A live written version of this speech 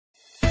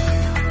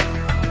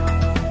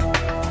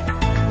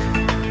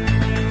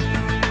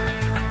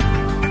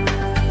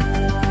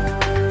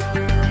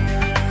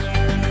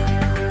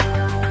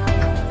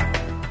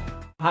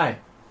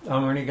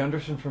I'm Arnie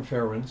Gundersen from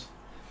Fairwinds.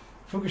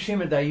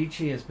 Fukushima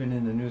Daiichi has been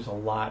in the news a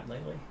lot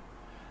lately.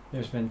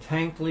 There's been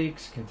tank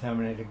leaks,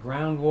 contaminated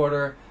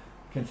groundwater,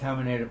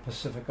 contaminated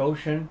Pacific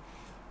Ocean,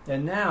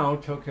 and now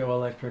Tokyo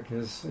Electric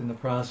is in the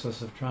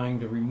process of trying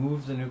to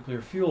remove the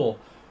nuclear fuel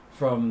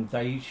from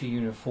Daiichi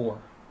Unit 4.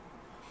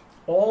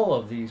 All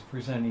of these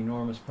present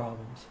enormous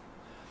problems.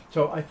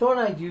 So I thought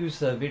I'd use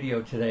the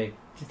video today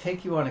to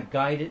take you on a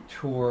guided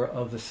tour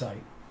of the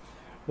site.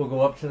 We'll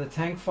go up to the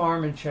tank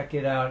farm and check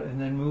it out,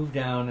 and then move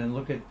down and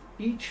look at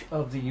each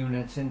of the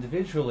units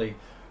individually,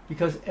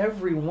 because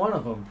every one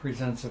of them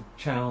presents a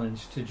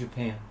challenge to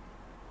Japan.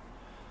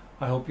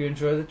 I hope you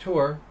enjoy the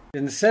tour.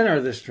 In the center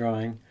of this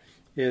drawing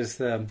is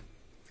the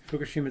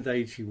Fukushima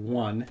Daiichi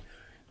 1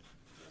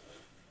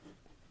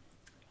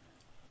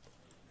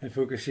 and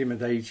Fukushima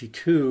Daiichi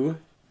 2,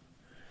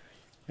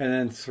 and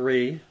then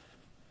 3,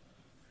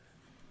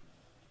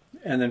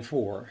 and then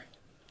 4.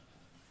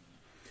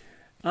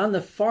 On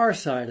the far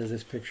side of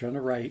this picture, on the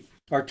right,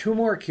 are two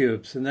more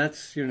cubes, and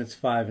that's units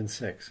 5 and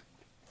 6.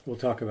 We'll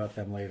talk about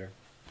them later.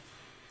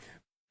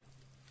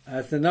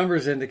 As the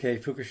numbers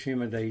indicate,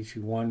 Fukushima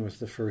Daiichi 1 was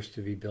the first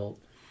to be built.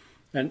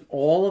 And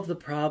all of the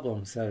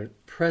problems that are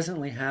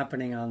presently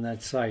happening on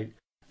that site,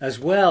 as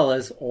well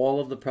as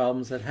all of the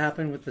problems that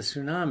happened with the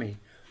tsunami,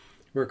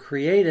 were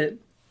created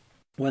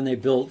when they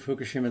built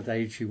Fukushima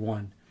Daiichi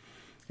 1.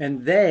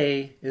 And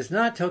they is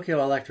not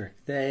Tokyo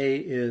Electric. They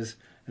is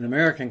an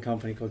American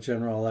company called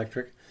General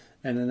Electric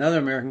and another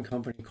American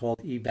company called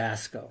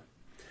Ebasco.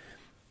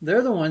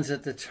 They're the ones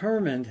that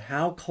determined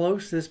how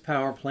close this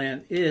power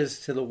plant is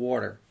to the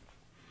water.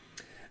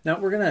 Now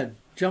we're going to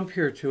jump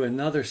here to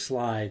another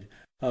slide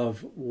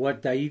of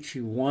what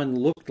Daiichi 1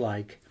 looked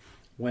like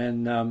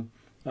when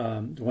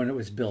it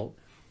was built.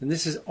 And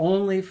this is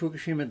only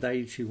Fukushima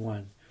Daiichi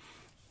 1.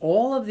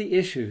 All of the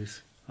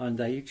issues on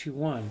Daiichi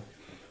 1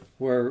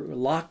 were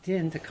locked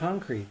into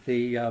concrete.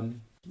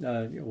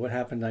 What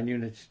happened on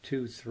units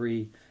 2,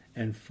 3,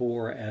 and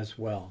 4 as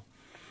well.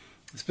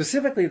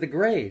 Specifically the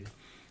grade.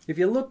 If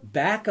you look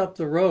back up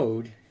the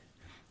road,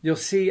 you'll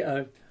see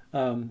about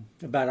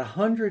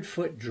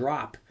 100-foot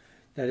drop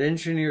that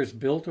engineers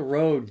built a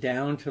road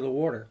down to the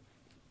water.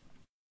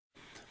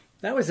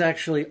 That was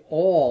actually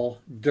all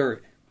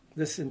dirt.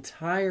 This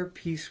entire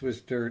piece was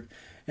dirt,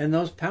 and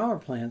those power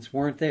plants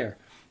weren't there.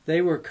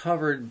 They were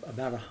covered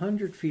about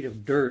 100 feet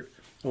of dirt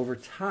over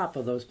top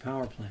of those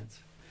power plants.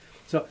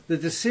 So the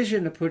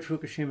decision to put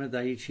Fukushima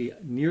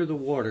Daiichi near the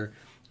water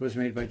was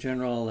made by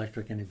General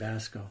Electric and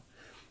Ebasco.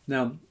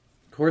 Now,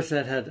 of course,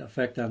 that had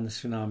effect on the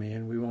tsunami,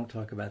 and we won't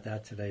talk about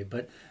that today.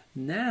 But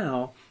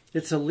now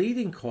it's a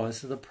leading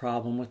cause of the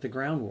problem with the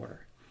groundwater.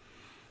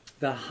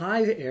 The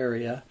high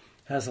area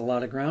has a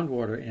lot of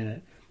groundwater in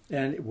it.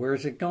 And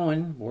where's it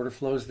going? Water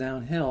flows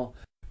downhill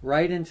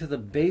right into the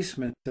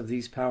basement of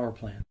these power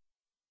plants.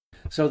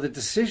 So the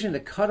decision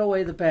to cut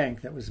away the bank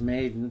that was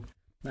made in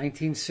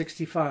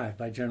 1965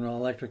 by General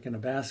Electric and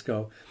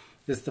Ebasco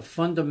is the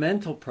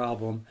fundamental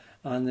problem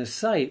on this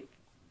site,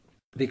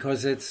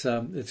 because it's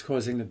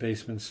causing the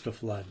basements to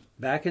flood.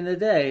 Back in the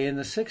day, in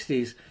the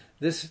 60s,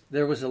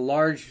 there was a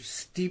large,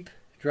 steep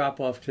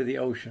drop-off to the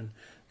ocean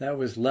that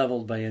was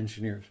leveled by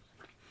engineers.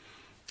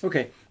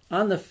 Okay,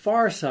 on the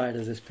far side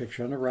of this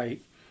picture, on the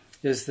right,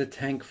 is the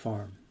tank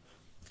farm.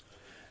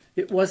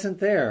 It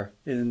wasn't there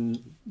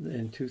in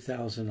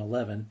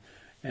 2011,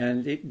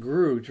 and it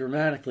grew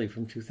dramatically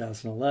from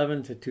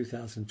 2011 to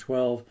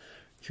 2012,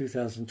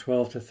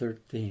 2012 to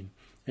 13.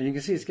 And you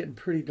can see it's getting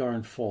pretty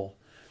darn full.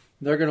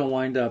 They're going to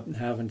wind up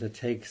having to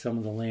take some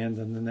of the land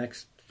in the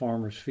next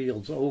farmer's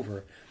fields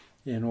over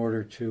in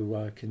order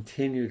to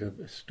continue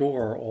to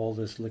store all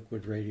this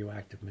liquid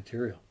radioactive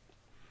material.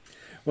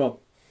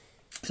 Well,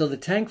 so the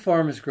tank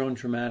farm has grown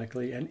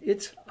dramatically, and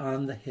it's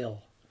on the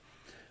hill.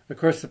 Of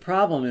course, the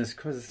problem is,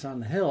 because it's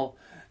on the hill,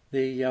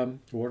 the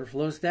water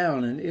flows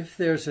down, and if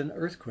there's an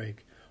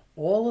earthquake,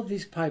 all of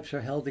these pipes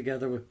are held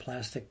together with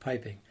plastic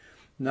piping,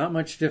 not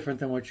much different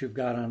than what you've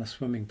got on a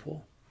swimming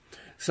pool.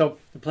 So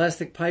the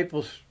plastic pipe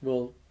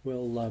will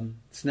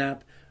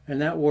snap,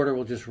 and that water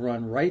will just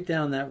run right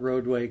down that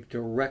roadway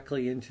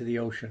directly into the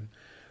ocean.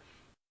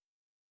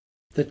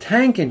 The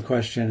tank in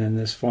question in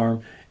this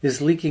farm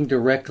is leaking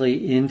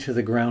directly into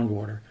the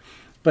groundwater,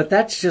 but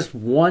that's just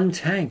one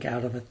tank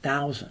out of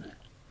 1,000.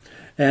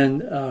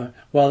 And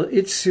while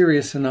it's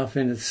serious enough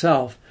in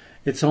itself,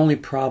 it's only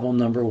problem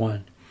number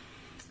one.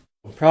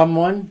 Problem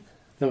one,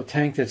 the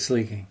tank that's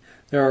leaking.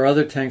 There are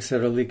other tanks that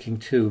are leaking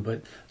too,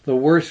 but the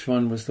worst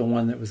one was the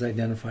one that was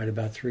identified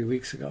about 3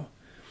 weeks ago.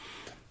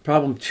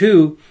 Problem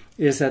two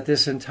is that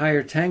this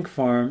entire tank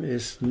farm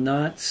is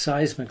not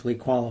seismically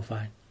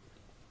qualified.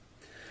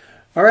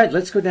 All right,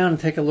 let's go down and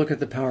take a look at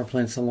the power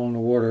plants along the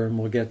water, and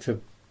we'll get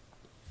to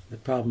the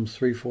problems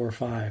 3, 4,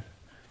 5.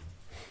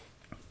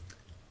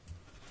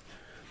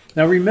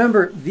 Now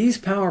remember, these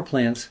power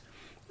plants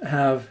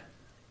have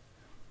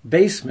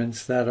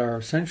basements that are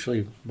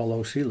essentially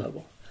below sea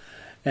level.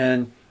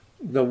 And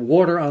the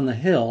water on the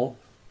hill,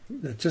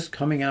 that's just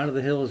coming out of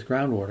the hill as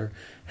groundwater,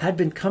 had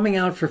been coming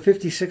out for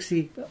 50,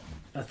 60,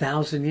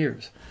 1,000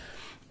 years.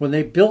 When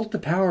they built the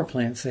power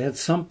plants, they had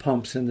sump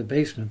pumps in the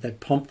basement that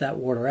pumped that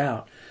water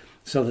out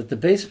so that the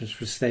basements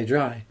would stay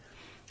dry.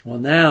 Well,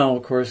 now,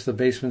 of course, the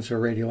basements are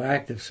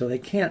radioactive, so they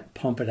can't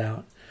pump it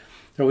out.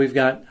 So we've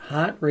got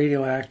hot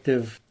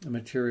radioactive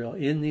material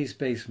in these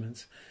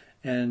basements,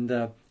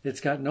 and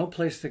it's got no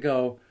place to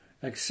go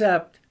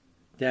except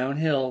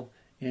downhill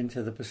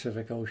into the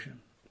Pacific Ocean.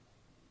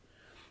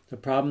 The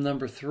problem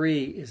number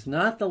 3 is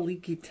not the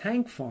leaky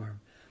tank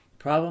farm.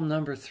 Problem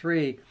number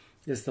 3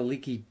 is the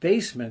leaky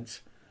basements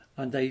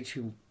on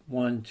Daiichi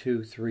 1,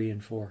 2, 3,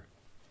 and 4.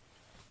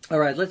 All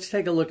right, let's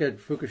take a look at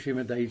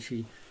Fukushima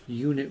Daiichi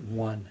Unit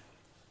 1.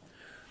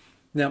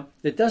 Now,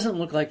 it doesn't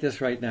look like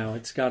this right now.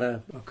 It's got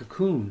a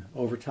cocoon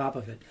over top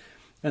of it.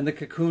 And the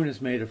cocoon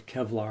is made of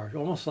Kevlar,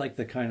 almost like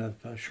the kind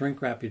of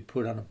shrink wrap you'd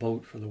put on a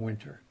boat for the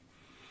winter.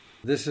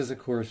 This is, of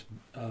course,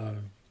 a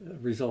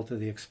result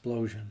of the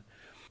explosion.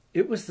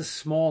 It was the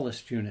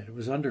smallest unit. It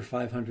was under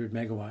 500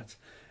 megawatts,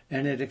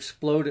 and it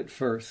exploded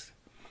first.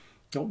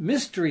 So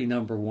mystery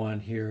number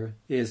 1 here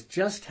is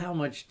just how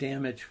much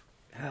damage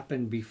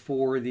happened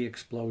before the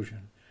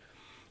explosion.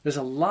 There's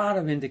a lot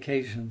of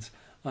indications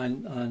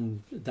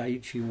on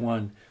Daiichi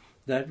 1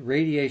 that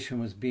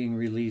radiation was being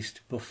released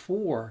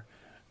before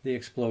the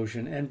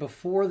explosion and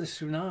before the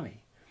tsunami.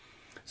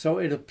 So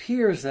it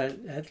appears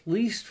that, at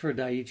least for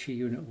Daiichi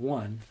Unit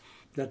 1,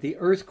 that the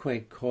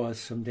earthquake caused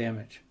some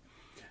damage.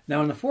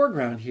 Now in the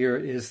foreground here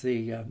is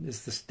the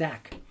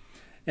stack.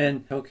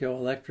 And Tokyo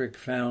Electric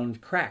found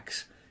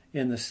cracks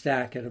in the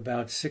stack at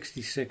about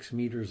 66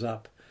 meters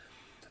up.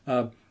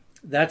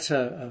 That's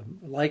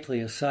likely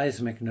a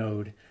seismic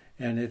node,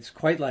 and it's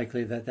quite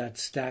likely that that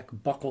stack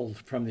buckled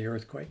from the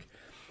earthquake.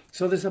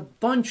 So there's a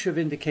bunch of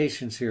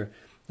indications here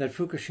that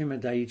Fukushima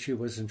Daiichi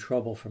was in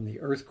trouble from the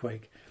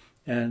earthquake,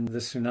 and the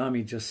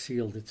tsunami just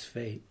sealed its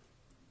fate.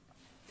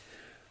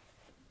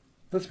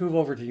 Let's move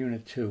over to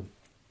Unit 2.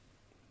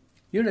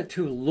 Unit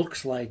 2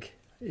 looks like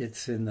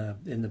it's in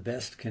the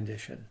best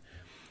condition,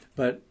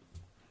 but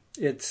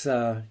it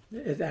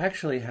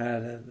actually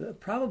had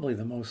probably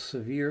the most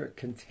severe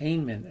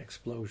containment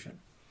explosion.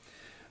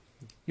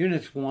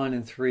 Units 1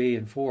 and 3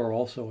 and 4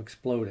 also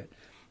exploded,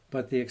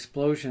 but the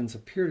explosions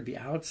appear to be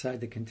outside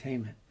the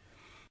containment.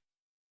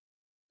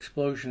 The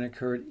explosion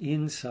occurred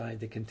inside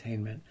the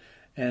containment,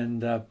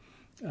 and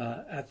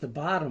at the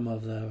bottom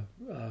of the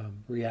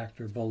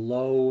reactor,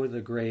 below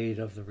the grade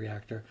of the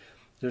reactor,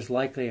 there's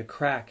likely a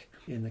crack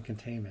in the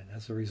containment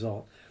as a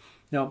result.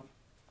 Now,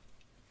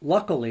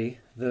 luckily,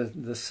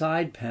 the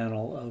side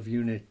panel of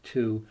Unit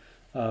 2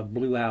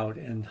 blew out,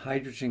 and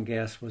hydrogen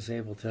gas was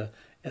able to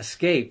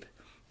escape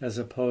as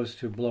opposed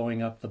to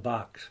blowing up the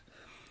box.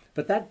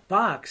 But that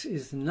box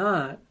is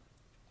not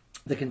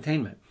the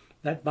containment.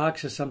 That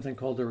box is something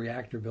called the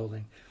reactor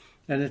building,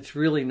 and it's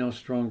really no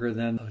stronger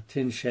than a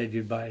tin shed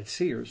you'd buy at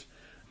Sears.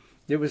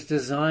 It was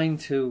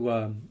designed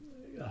to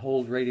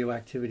hold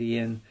radioactivity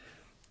in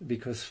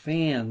because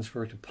fans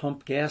were to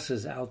pump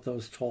gases out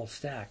those tall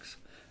stacks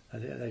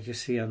that you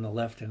see on the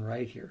left and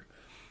right here.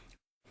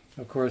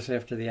 Of course,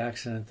 after the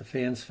accident, the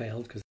fans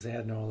failed because they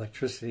had no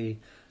electricity.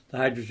 The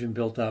hydrogen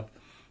built up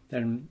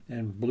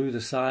and blew the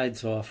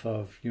sides off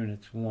of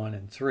Units 1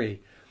 and 3.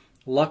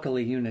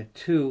 Luckily, Unit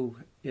 2,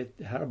 it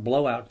had a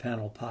blowout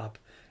panel pop,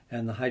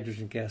 and the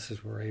hydrogen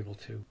gases were able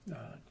to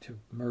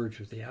merge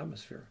with the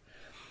atmosphere.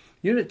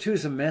 Unit 2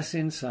 is a mess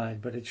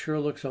inside, but it sure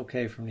looks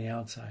okay from the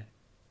outside.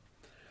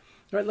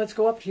 All right, let's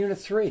go up to Unit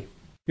 3.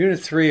 Unit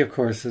 3, of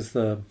course, is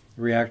the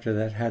reactor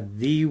that had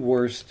the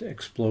worst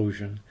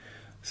explosion,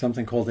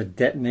 something called a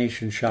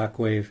detonation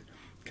shockwave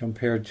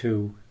compared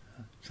to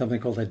something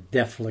called a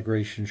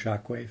deflagration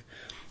shockwave.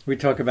 We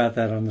talk about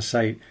that on the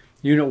site.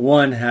 Unit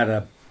 1 had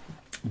a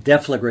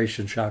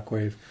deflagration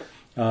shockwave,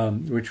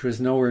 which was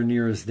nowhere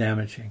near as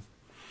damaging.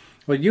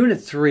 Well,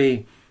 Unit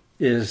 3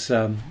 is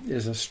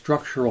a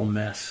structural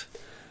mess.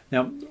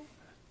 Now,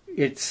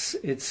 it's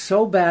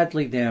so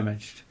badly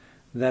damaged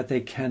that they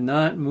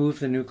cannot move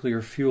the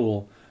nuclear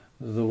fuel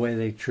the way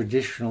they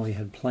traditionally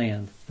had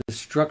planned. The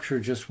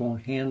structure just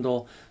won't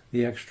handle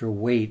the extra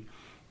weight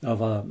of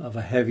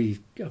a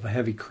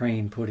heavy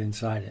crane put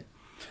inside it.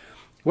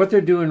 What they're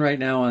doing right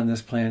now on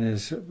this plan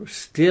is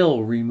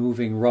still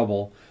removing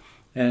rubble.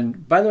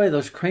 And by the way,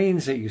 those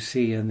cranes that you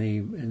see in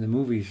the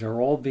movies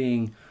are all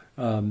being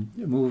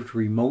moved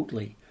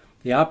remotely.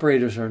 The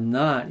operators are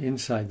not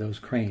inside those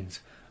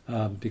cranes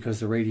because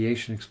the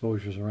radiation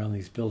exposures around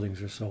these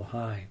buildings are so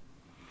high.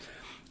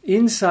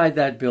 Inside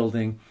that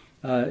building,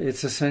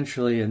 it's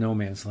essentially a no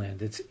man's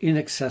land. It's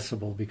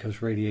inaccessible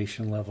because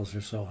radiation levels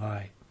are so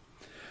high.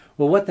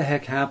 Well, what the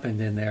heck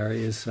happened in there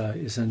is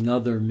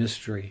another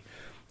mystery.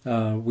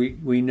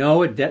 We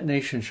know a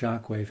detonation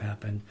shockwave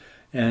happened,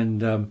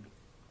 and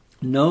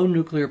no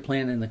nuclear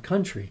plant in the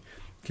country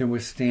can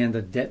withstand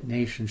a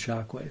detonation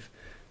shockwave.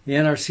 The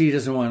NRC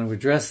doesn't want to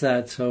address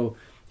that, so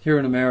here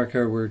in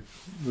America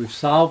we've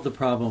solved the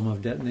problem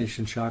of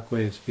detonation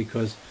shockwaves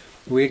because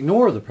we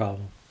ignore the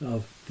problem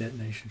of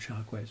detonation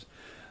shockwaves.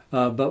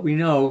 But we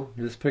know,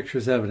 this picture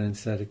is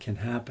evidence that it can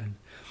happen.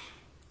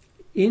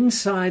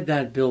 Inside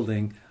that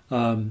building,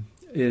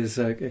 is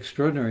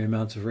extraordinary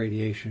amounts of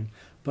radiation.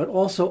 But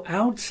also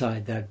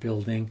outside that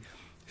building,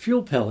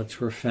 fuel pellets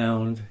were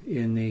found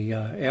in the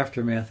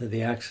aftermath of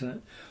the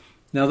accident.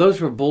 Now,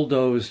 those were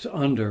bulldozed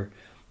under,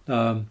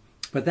 but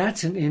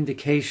that's an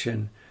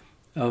indication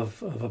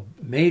of a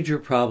major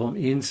problem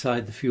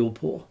inside the fuel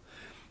pool.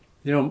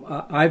 You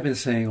know, I've been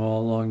saying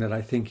all along that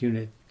I think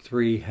Unit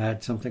 3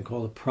 had something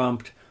called a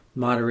prompt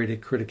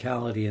moderated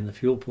criticality in the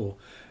fuel pool,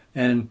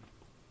 and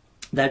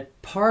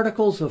that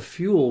particles of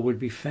fuel would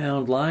be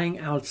found lying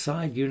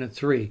outside Unit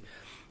 3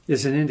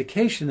 is an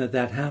indication that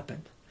that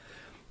happened.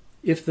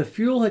 If the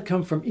fuel had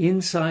come from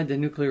inside the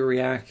nuclear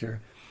reactor,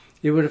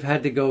 it would have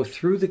had to go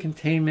through the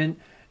containment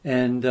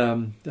and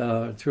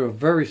through a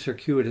very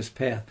circuitous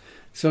path.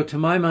 So to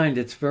my mind,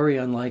 it's very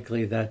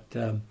unlikely that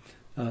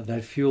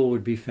that fuel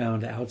would be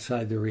found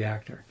outside the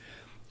reactor.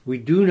 We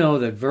do know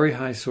that very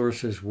high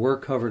sources were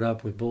covered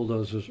up with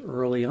bulldozers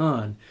early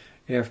on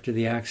after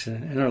the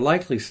accident and are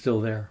likely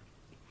still there.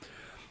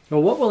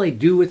 Well, what will they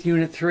do with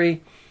Unit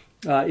 3?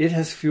 It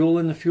has fuel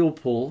in the fuel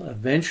pool.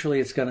 Eventually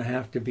it's going to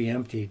have to be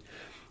emptied.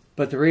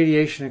 But the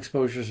radiation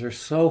exposures are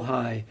so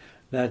high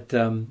that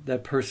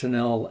that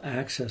personnel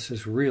access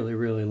is really,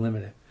 really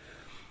limited.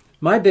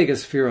 My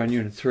biggest fear on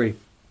Unit 3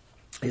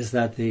 is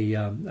that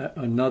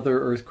another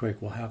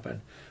earthquake will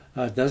happen.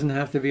 It doesn't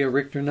have to be a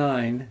Richter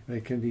 9.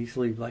 It can be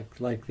easily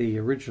like the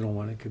original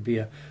one. It could be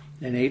an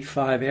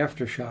 8.5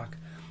 aftershock.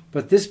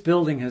 But this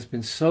building has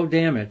been so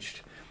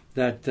damaged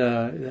that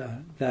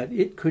that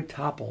it could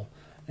topple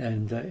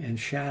and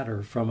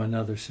shatter from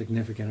another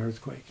significant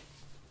earthquake.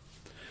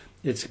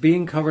 It's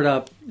being covered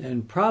up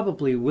and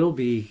probably will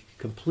be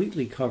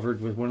completely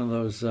covered with one of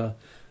those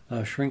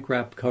shrink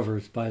wrap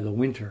covers by the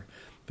winter.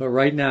 But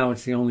right now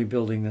it's the only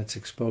building that's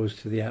exposed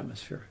to the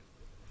atmosphere.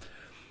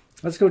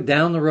 Let's go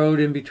down the road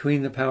in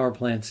between the power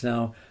plants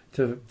now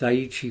to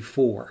Daiichi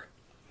 4.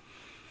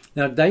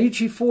 Now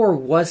Daiichi 4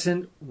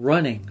 wasn't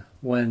running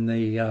when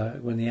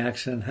the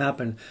accident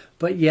happened,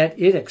 but yet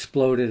it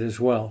exploded as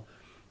well.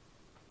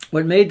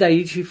 What made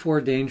Daiichi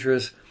 4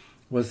 dangerous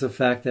was the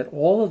fact that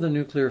all of the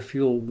nuclear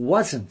fuel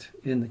wasn't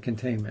in the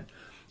containment.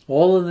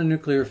 All of the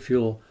nuclear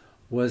fuel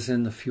was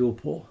in the fuel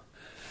pool.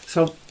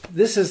 So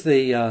this was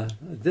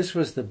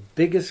the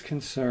biggest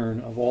concern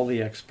of all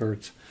the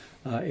experts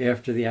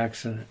after the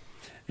accident,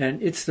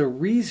 and it's the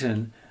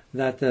reason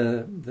that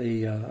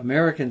the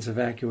Americans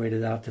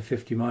evacuated out to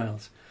 50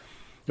 miles.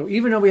 So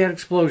even though we had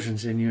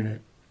explosions in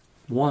Unit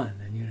 1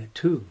 and Unit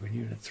 2 and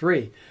Unit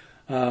 3,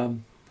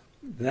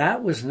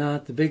 that was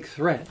not the big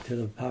threat to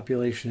the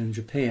population in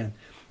Japan.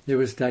 There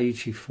was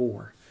Daiichi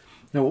 4.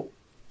 Now,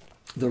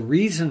 the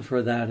reason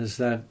for that is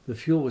that the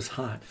fuel was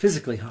hot,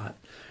 physically hot.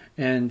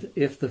 And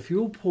if the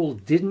fuel pool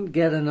didn't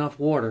get enough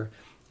water,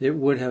 it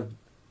would have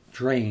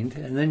drained,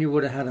 and then you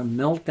would have had a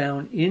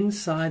meltdown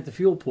inside the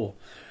fuel pool.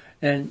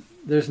 And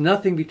there's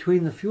nothing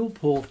between the fuel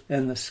pool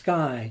and the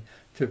sky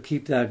to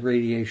keep that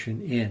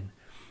radiation in.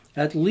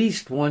 At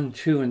least 1,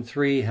 2, and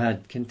 3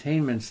 had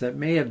containments that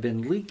may have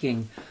been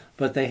leaking,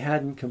 but they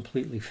hadn't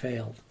completely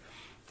failed.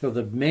 So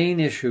the main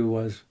issue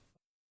was,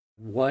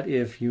 what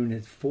if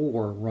Unit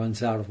 4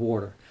 runs out of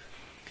water?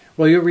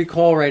 Well, you'll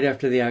recall right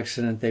after the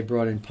accident, they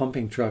brought in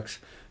pumping trucks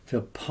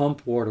to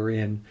pump water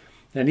in.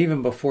 And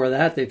even before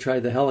that, they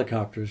tried the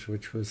helicopters,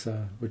 which was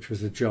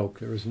a joke.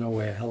 There was no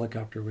way a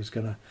helicopter was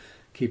going to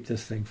keep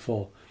this thing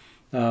full.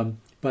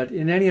 But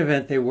in any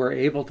event, they were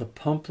able to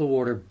pump the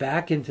water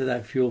back into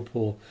that fuel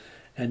pool.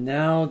 And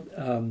now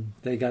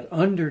they got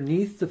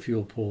underneath the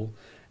fuel pool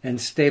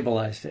and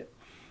stabilized it.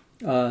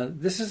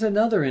 This is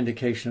another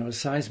indication of a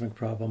seismic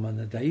problem on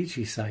the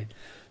Daiichi site,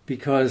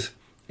 because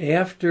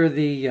after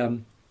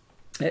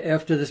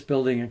this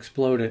building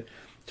exploded,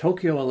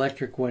 Tokyo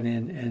Electric went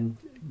in and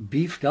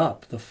beefed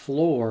up the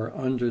floor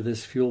under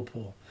this fuel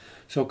pool.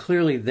 So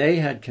clearly they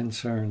had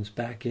concerns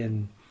back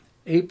in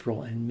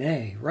April and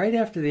May, right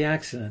after the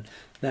accident,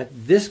 that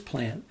this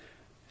plant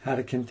had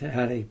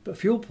a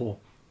fuel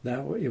pool that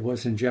it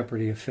was in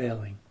jeopardy of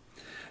failing.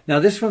 Now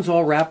this one's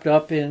all wrapped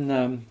up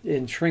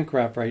in shrink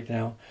wrap right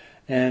now,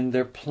 and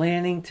they're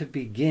planning to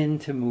begin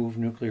to move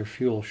nuclear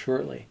fuel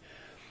shortly.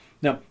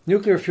 Now,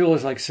 nuclear fuel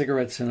is like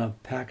cigarettes in a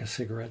pack of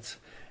cigarettes.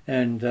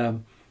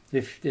 And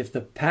if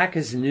the pack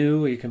is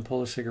new, you can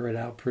pull a cigarette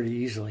out pretty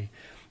easily.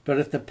 But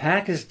if the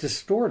pack is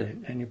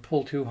distorted and you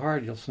pull too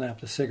hard, you'll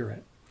snap the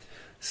cigarette.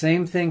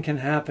 Same thing can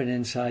happen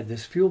inside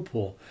this fuel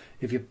pool.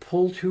 If you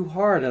pull too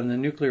hard on the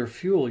nuclear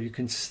fuel, you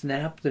can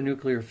snap the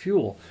nuclear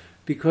fuel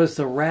because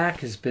the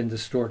rack has been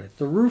distorted.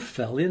 The roof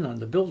fell in on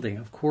the building.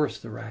 Of course,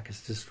 the rack is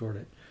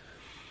distorted.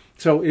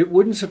 So it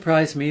wouldn't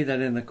surprise me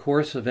that in the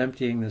course of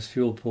emptying this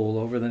fuel pool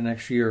over the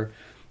next year,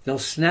 they'll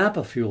snap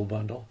a fuel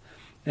bundle.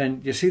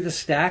 And you see the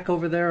stack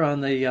over there on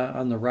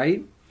the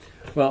right?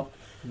 Well,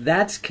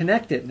 that's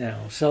connected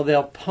now. So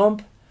they'll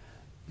pump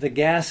the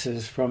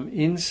gases from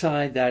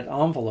inside that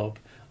envelope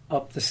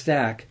up the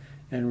stack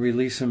and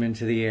release them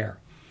into the air.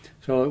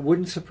 So it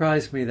wouldn't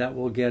surprise me that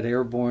we'll get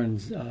airborne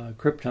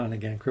krypton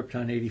again,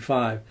 krypton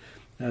 85,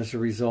 as a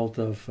result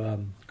of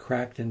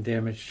cracked and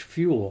damaged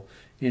fuel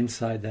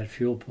inside that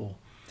fuel pool.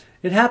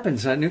 It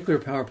happens at nuclear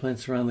power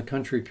plants around the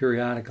country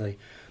periodically.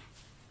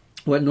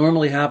 What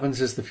normally happens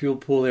is the fuel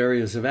pool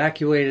area is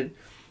evacuated,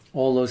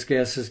 all those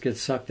gases get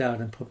sucked out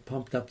and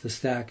pumped up the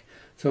stack.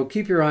 So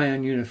keep your eye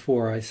on Unit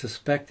 4. I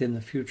suspect in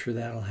the future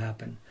that'll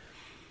happen.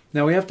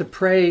 Now we have to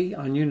pray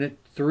on Unit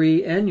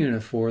 3 and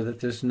Unit 4 that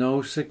there's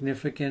no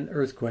significant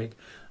earthquake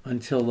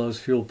until those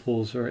fuel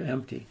pools are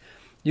empty.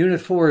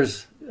 Unit 4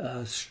 is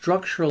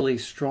structurally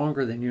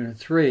stronger than Unit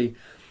 3,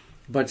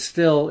 but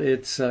still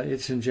it's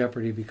in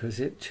jeopardy because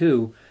it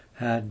too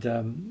had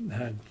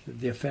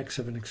the effects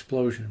of an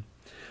explosion.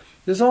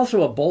 There's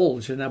also a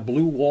bulge in that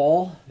blue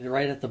wall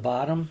right at the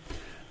bottom.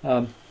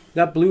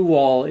 That blue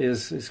wall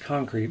is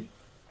concrete,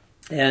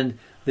 and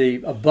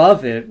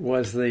above it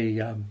was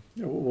the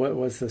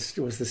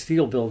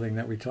steel building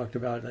that we talked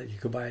about that you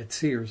could buy at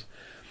Sears.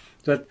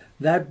 But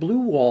that blue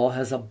wall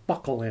has a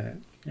buckle in it,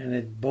 and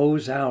it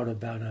bows out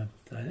about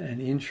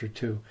an inch or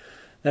two.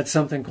 That's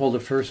something called a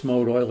first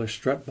mode Euler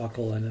strut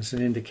buckle, and it's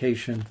an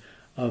indication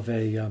of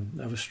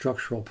a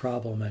structural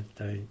problem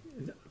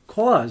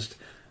caused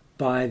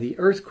by the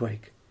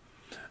earthquake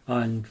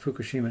on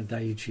Fukushima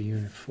Daiichi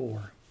Unit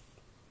 4.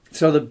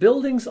 So the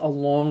buildings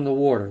along the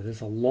water,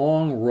 there's a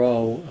long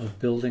row of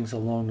buildings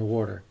along the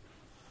water.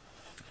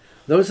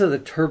 Those are the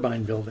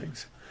turbine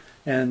buildings.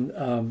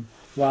 And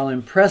while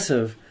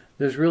impressive,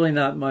 there's really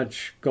not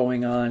much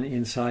going on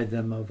inside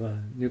them of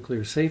a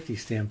nuclear safety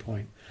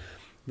standpoint.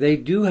 They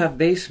do have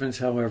basements,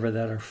 however,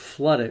 that are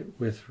flooded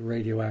with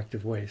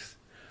radioactive waste.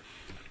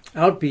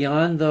 Out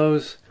beyond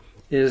those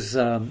is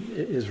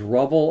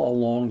rubble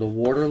along the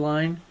water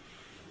line,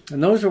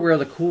 and those are where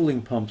the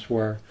cooling pumps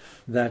were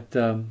that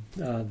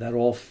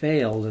all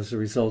failed as a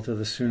result of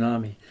the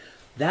tsunami.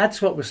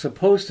 That's what was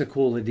supposed to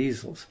cool the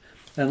diesels.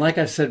 And like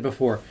I said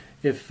before,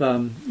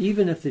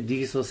 even if the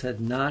diesels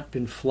had not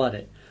been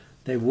flooded,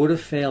 they would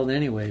have failed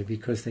anyway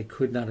because they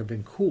could not have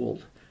been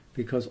cooled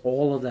because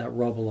all of that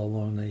rubble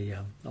along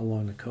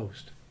the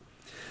coast.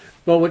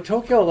 But what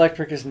Tokyo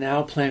Electric is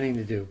now planning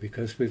to do,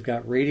 because we've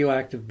got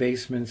radioactive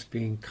basements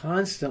being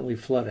constantly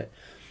flooded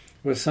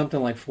with something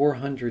like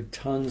 400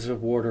 tons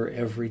of water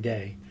every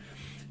day,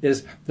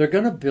 is they're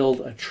going to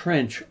build a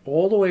trench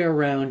all the way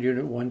around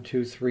Unit 1,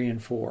 2, 3,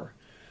 and 4.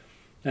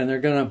 And they're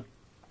going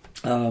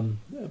to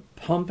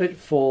pump it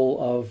full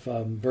of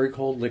very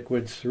cold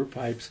liquids through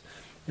pipes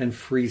and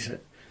freeze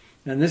it.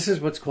 And this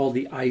is what's called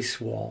the ice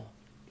wall.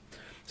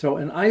 So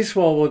an ice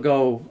wall will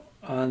go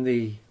on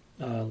the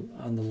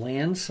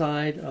land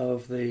side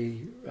of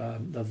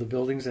the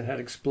buildings that had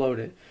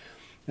exploded,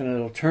 and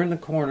it'll turn the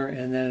corner,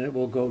 and then it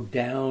will go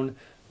down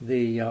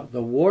the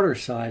water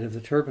side of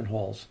the turbine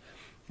halls,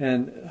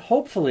 and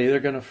hopefully they're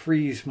going to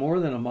freeze more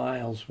than a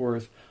mile's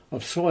worth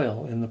of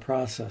soil in the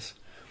process.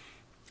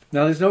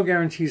 Now, there's no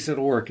guarantees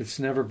it'll work. It's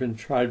never been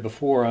tried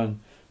before on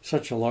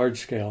such a large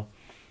scale,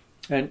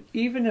 and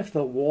even if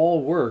the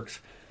wall works,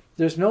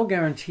 there's no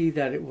guarantee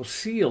that it will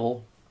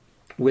seal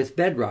with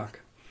bedrock.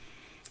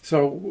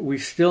 So we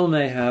still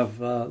may have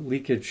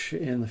leakage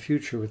in the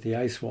future with the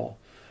ice wall.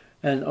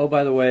 And oh,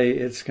 by the way,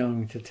 it's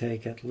going to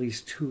take at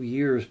least 2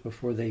 years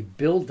before they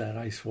build that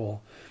ice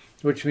wall,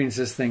 which means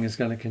this thing is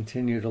going to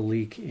continue to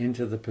leak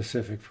into the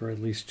Pacific for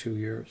at least 2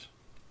 years.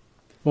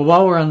 Well,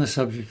 while we're on the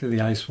subject of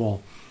the ice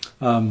wall,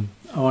 I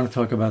want to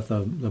talk about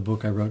the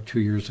book I wrote 2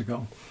 years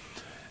ago.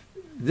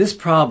 This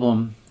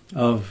problem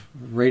of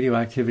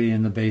radioactivity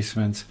in the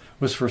basements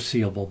was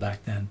foreseeable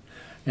back then.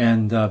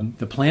 And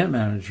the plant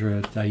manager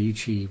at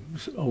Daiichi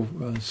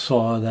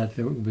saw that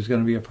there was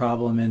going to be a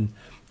problem in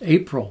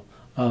April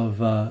of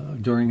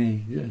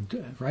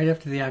right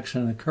after the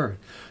accident occurred.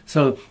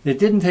 So it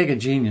didn't take a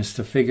genius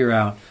to figure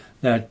out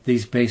that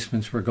these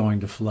basements were going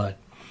to flood.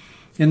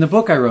 In the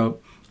book I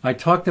wrote, I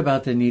talked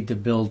about the need to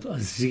build a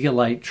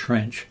zeolite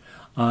trench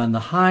on the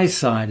high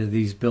side of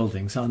these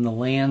buildings, on the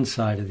land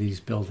side of these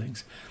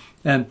buildings.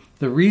 And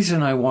the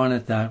reason I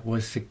wanted that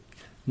was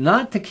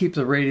not to keep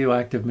the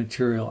radioactive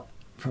material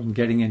from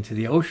getting into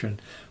the ocean,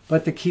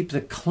 but to keep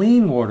the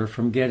clean water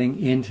from getting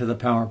into the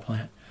power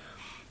plant.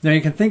 Now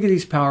you can think of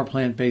these power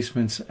plant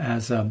basements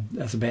as a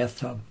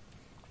bathtub,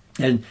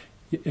 and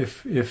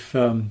if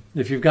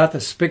you've got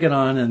the spigot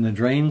on and the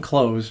drain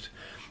closed,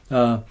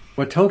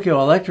 what Tokyo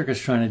Electric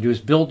is trying to do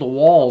is build the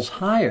walls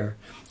higher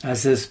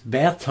as this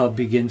bathtub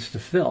begins to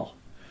fill.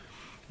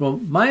 Well,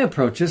 my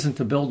approach isn't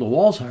to build the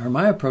walls higher.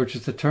 My approach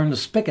is to turn the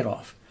spigot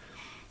off.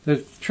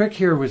 The trick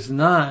here was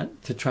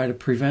not to try to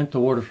prevent the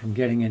water from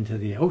getting into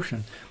the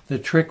ocean. The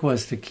trick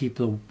was to keep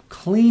the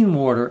clean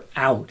water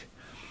out.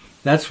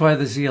 That's why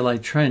the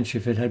zeolite trench,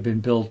 if it had been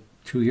built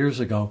 2 years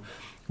ago,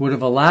 would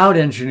have allowed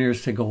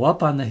engineers to go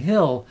up on the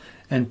hill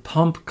and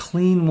pump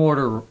clean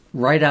water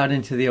right out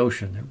into the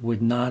ocean. It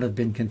would not have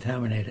been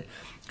contaminated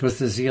because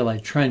the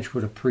zeolite trench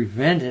would have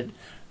prevented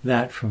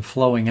that from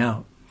flowing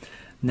out.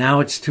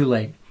 Now it's too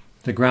late.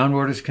 The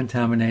groundwater is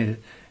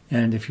contaminated,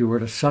 and if you were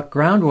to suck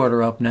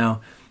groundwater up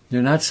now,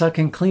 you're not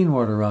sucking clean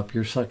water up,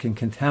 you're sucking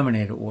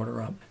contaminated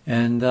water up.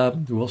 And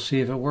we'll see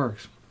if it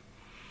works.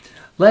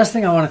 Last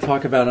thing I want to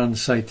talk about on the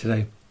site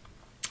today.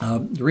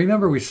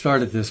 Remember we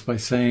started this by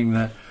saying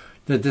that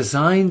The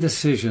design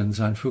decisions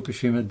on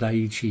Fukushima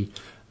Daiichi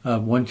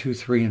 1, 2,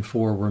 3, and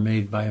 4 were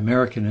made by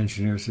American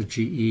engineers at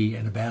GE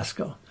and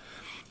Abasco.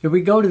 If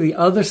we go to the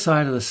other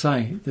side of the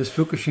site, there's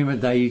Fukushima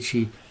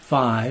Daiichi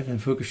 5 and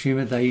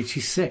Fukushima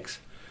Daiichi 6.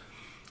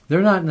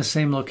 They're not in the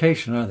same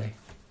location, are they?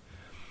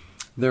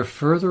 They're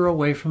further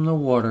away from the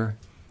water,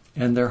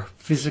 and they're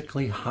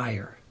physically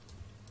higher.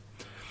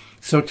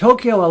 So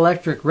Tokyo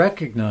Electric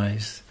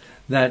recognized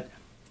that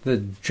the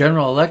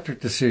General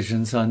Electric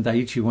decisions on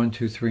Daiichi 1,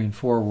 2, 3, and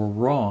 4 were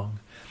wrong.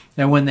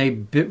 And when they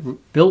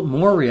built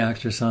more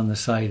reactors on the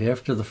site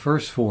after the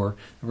first 4,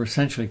 that were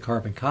essentially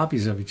carbon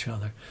copies of each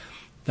other,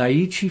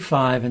 Daiichi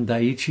 5 and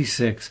Daiichi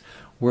 6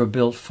 were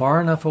built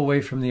far enough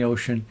away from the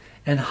ocean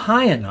and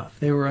high enough,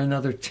 they were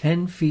another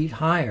 10 feet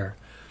higher,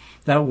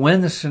 that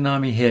when the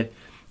tsunami hit,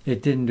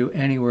 it didn't do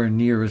anywhere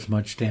near as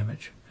much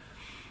damage.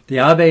 The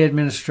Abe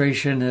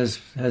administration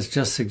has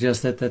just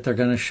suggested that they're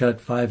going to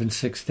shut 5 and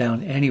 6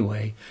 down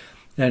anyway.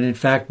 And in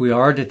fact, we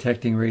are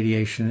detecting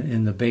radiation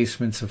in the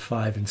basements of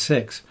 5 and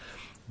 6.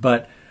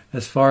 But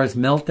as far as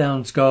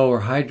meltdowns go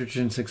or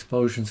hydrogen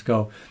explosions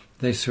go,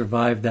 they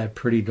survived that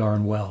pretty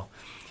darn well.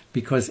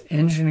 Because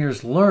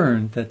engineers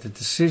learned that the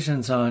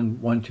decisions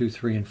on 1, 2,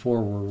 3, and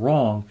 4 were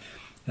wrong,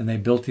 and they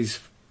built these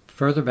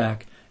further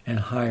back and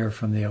higher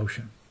from the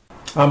ocean.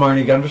 I'm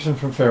Arnie Gundersen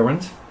from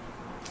Fairwinds.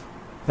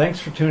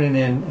 Thanks for tuning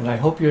in, and I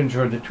hope you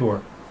enjoyed the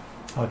tour.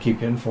 I'll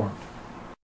keep you informed.